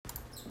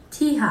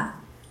Tithe,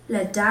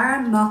 le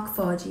dara moch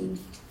fáidín.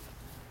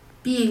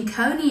 Bhí an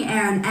cónaí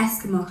an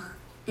Escamach,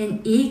 in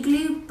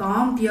iglú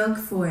bán beag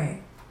fuair.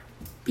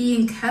 Bhí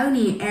an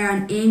cónaí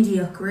an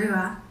Indiach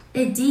rua,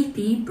 I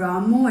ddípi bra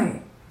mór.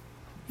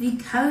 Bhí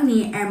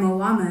cónaí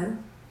Moamo,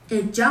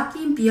 I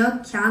jockín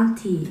beag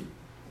ceantí.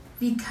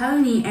 Bhí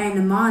cónaí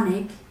na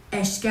mánig,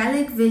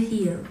 skellig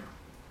vihíl.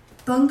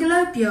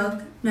 Bungalow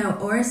beag nó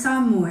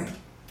orasán mór.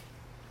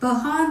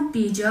 Bohan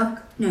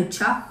bídeach nó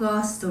teach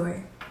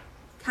gástóir.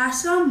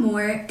 Caisleán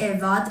mór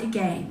bhd a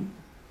géin,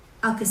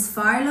 agus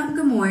fearlam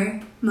go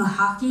mór mo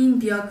hacín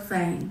beag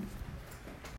féin.